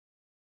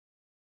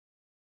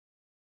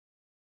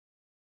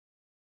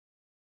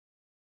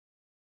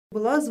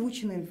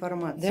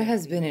There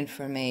has been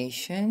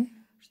information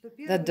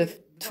that the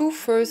two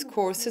first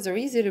courses are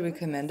easily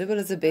recommendable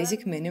as a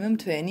basic minimum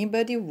to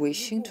anybody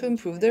wishing to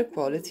improve their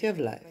quality of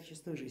life.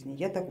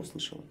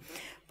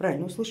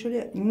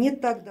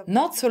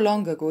 Not so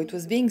long ago, it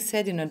was being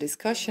said in a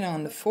discussion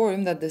on the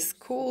forum that the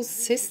school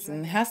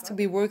system has to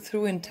be worked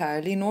through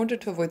entirely in order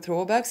to avoid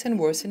throwbacks and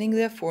worsening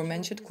the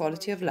aforementioned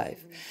quality of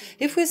life.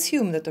 If we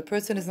assume that a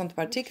person is not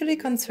particularly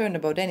concerned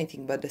about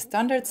anything but the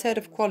standard set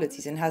of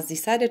qualities and has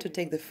decided to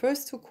take the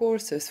first two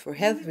courses for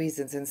health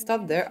reasons and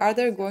stop there, are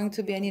there going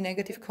to be any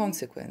negative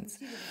consequence?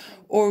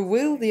 Or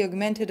will the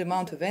augmented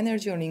amount of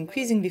energy only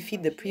increasingly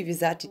feed the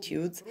previous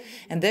attitudes,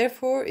 and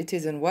therefore it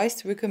is unwise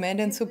to recommend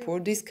and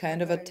support these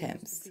kind of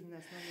attempts?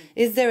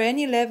 Is there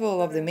any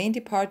level of the main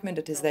department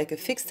that is like a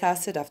fixed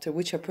asset after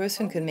which a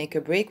person can make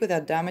a break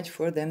without damage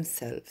for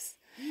themselves?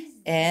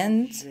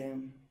 And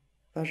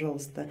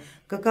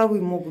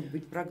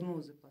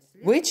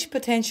which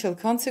potential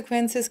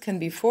consequences can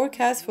be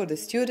forecast for the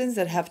students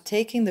that have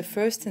taken the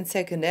first and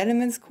second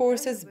elements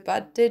courses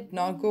but did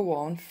not go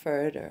on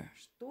further?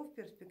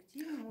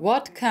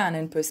 What can,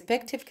 in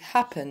perspective,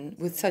 happen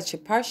with such a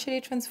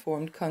partially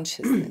transformed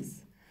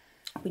consciousness?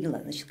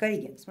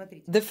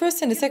 The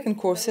first and the second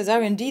courses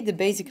are indeed the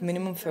basic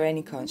minimum for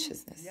any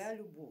consciousness.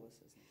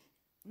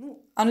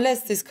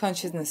 Unless this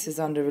consciousness is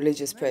under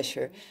religious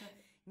pressure.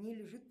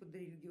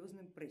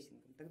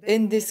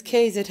 In this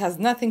case, it has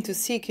nothing to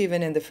seek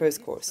even in the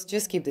first course.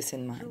 Just keep this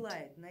in mind.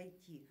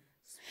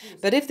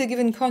 But if the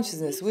given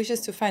consciousness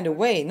wishes to find a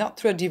way, not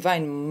through a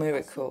divine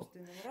miracle,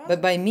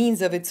 but by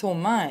means of its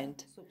own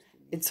mind,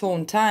 its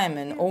own time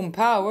and own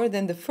power,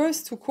 then the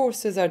first two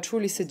courses are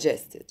truly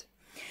suggested.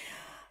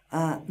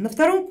 During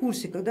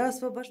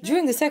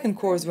the second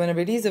course, when a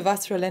release of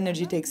astral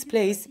energy takes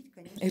place,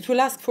 it will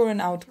ask for an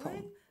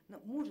outcome.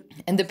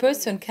 And the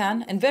person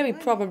can, and very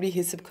probably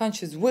his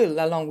subconscious will,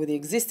 along with the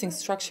existing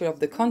structure of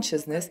the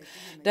consciousness,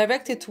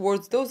 direct it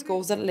towards those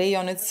goals that lay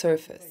on its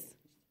surface.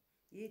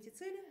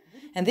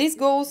 And these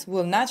goals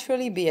will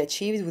naturally be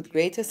achieved with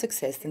greater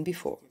success than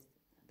before.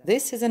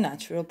 This is a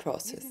natural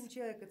process.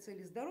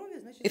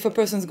 If a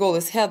person's goal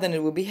is health, then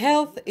it will be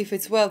health. If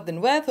it's wealth, then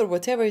wealth, or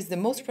whatever is the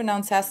most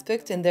pronounced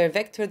aspect in their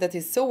vector that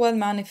is so well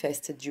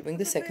manifested during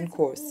the second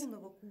course.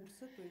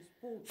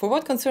 For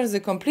what concerns the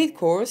complete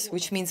course,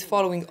 which means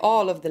following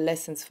all of the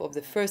lessons of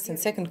the first and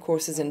second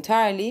courses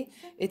entirely,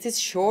 it is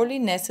surely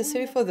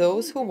necessary for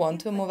those who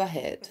want to move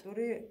ahead.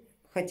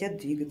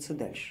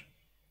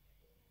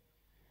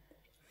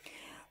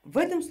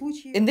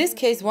 In this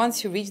case,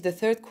 once you reach the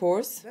third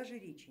course,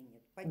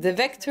 the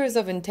vectors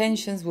of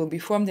intentions will be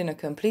formed in a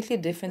completely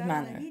different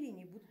manner,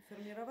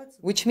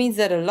 which means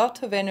that a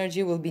lot of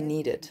energy will be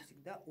needed.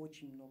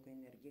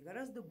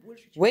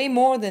 Way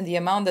more than the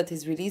amount that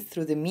is released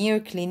through the mere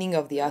cleaning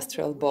of the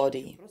astral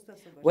body.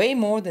 Way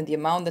more than the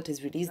amount that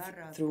is released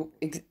through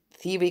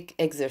etheric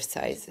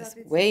exercises.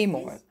 Way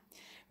more.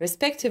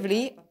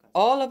 Respectively,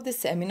 all of the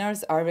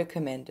seminars are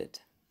recommended.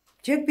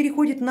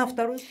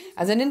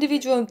 As an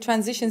individual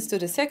transitions to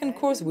the second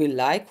course, we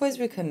likewise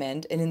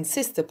recommend and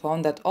insist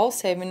upon that all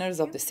seminars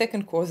of the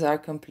second course are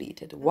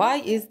completed. Why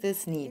is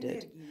this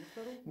needed?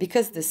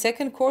 Because the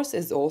second course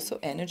is also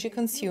energy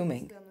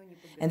consuming.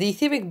 And the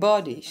etheric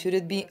body, should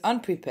it be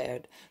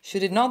unprepared,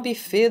 should it not be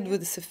filled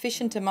with a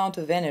sufficient amount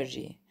of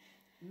energy,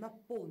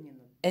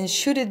 and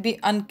should it be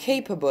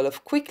incapable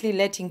of quickly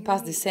letting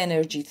pass this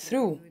energy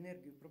through,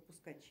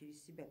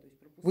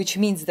 which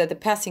means that the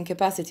passing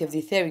capacity of the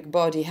etheric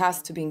body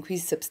has to be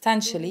increased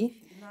substantially,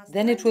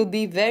 then it will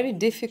be very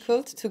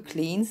difficult to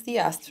cleanse the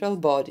astral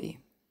body.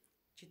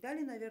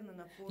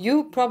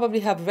 You probably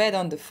have read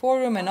on the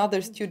forum and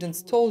other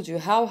students told you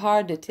how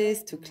hard it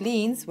is to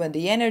cleanse when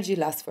the energy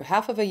lasts for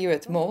half of a year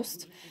at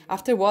most,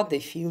 after what they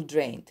feel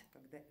drained.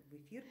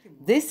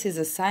 This is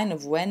a sign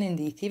of when in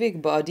the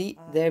etheric body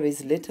there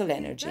is little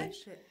energy.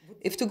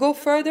 If to go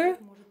further,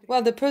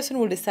 well, the person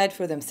will decide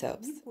for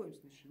themselves.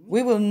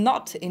 We will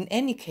not in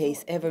any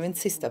case ever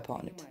insist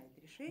upon it.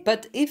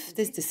 But if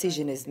this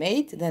decision is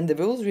made, then the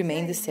rules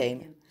remain the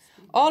same.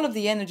 All of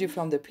the energy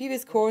from the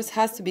previous course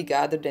has to be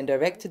gathered and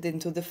directed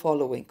into the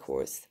following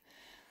course.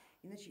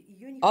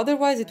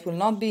 Otherwise, it will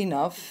not be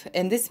enough,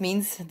 and this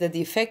means that the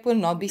effect will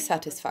not be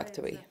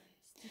satisfactory.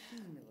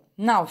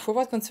 Now, for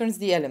what concerns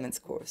the elements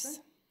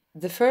course,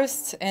 the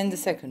first and the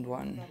second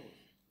one.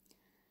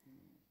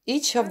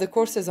 Each of the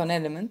courses on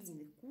elements,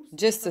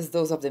 just as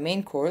those of the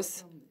main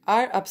course,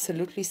 are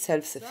absolutely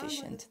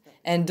self-sufficient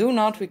and do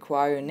not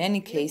require in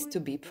any case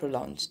to be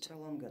prolonged.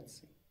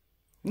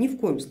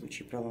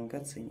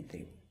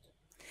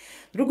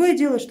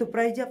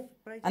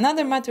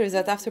 Another matter is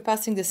that after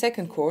passing the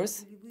second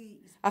course,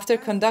 after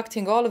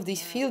conducting all of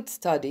these field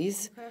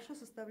studies,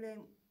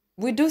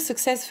 we do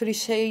successfully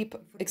shape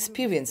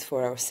experience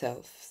for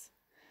ourselves.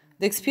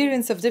 The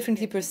experience of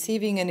differently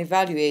perceiving and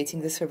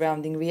evaluating the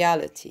surrounding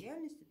reality.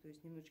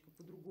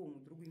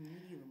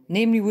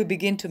 Namely, we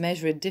begin to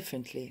measure it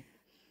differently.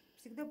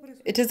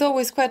 It is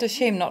always quite a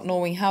shame not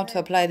knowing how to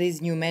apply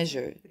these new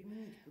measures,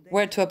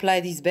 where to apply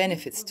these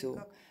benefits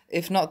to,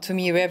 if not to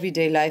mere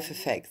everyday life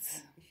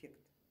effects.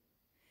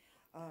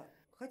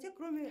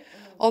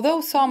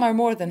 although some are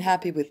more than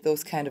happy with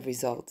those kind of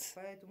results.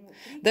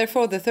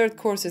 Therefore, the third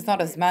course is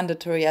not as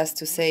mandatory as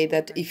to say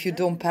that if you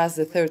don't pass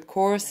the third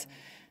course,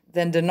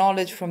 then the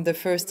knowledge from the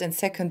first and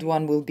second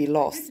one will be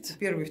lost.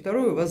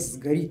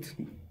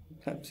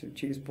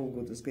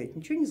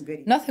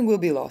 Nothing will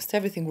be lost,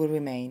 everything will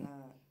remain.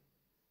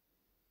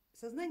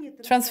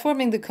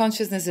 Transforming the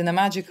consciousness in a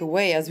magical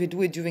way, as we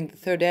do it during the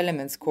Third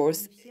Elements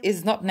course,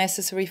 is not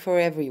necessary for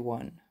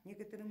everyone.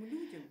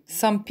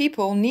 Some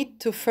people need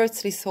to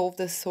firstly solve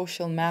the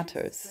social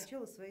matters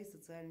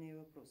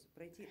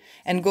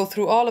and go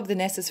through all of the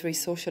necessary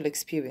social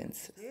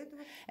experiences,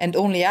 and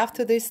only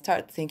after this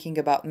start thinking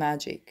about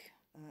magic.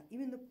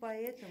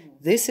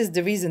 This is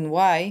the reason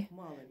why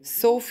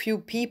so few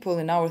people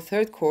in our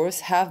third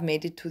course have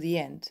made it to the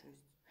end.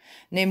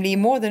 Namely,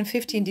 more than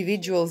 50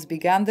 individuals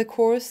began the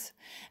course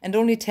and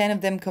only 10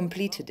 of them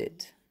completed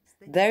it.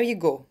 There you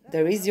go,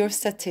 there is your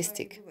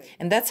statistic.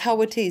 And that's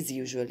how it is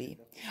usually.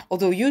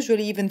 Although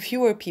usually even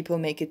fewer people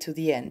make it to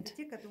the end.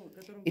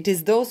 It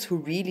is those who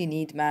really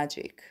need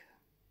magic.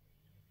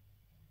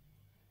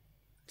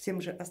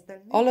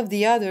 All of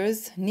the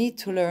others need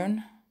to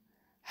learn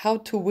how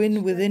to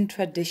win within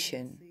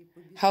tradition,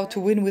 how to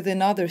win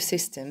within other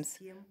systems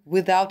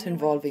without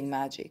involving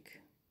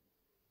magic.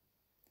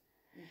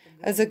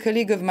 As a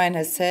colleague of mine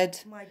has said,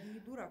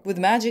 with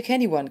magic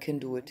anyone can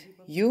do it.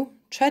 You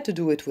try to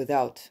do it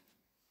without.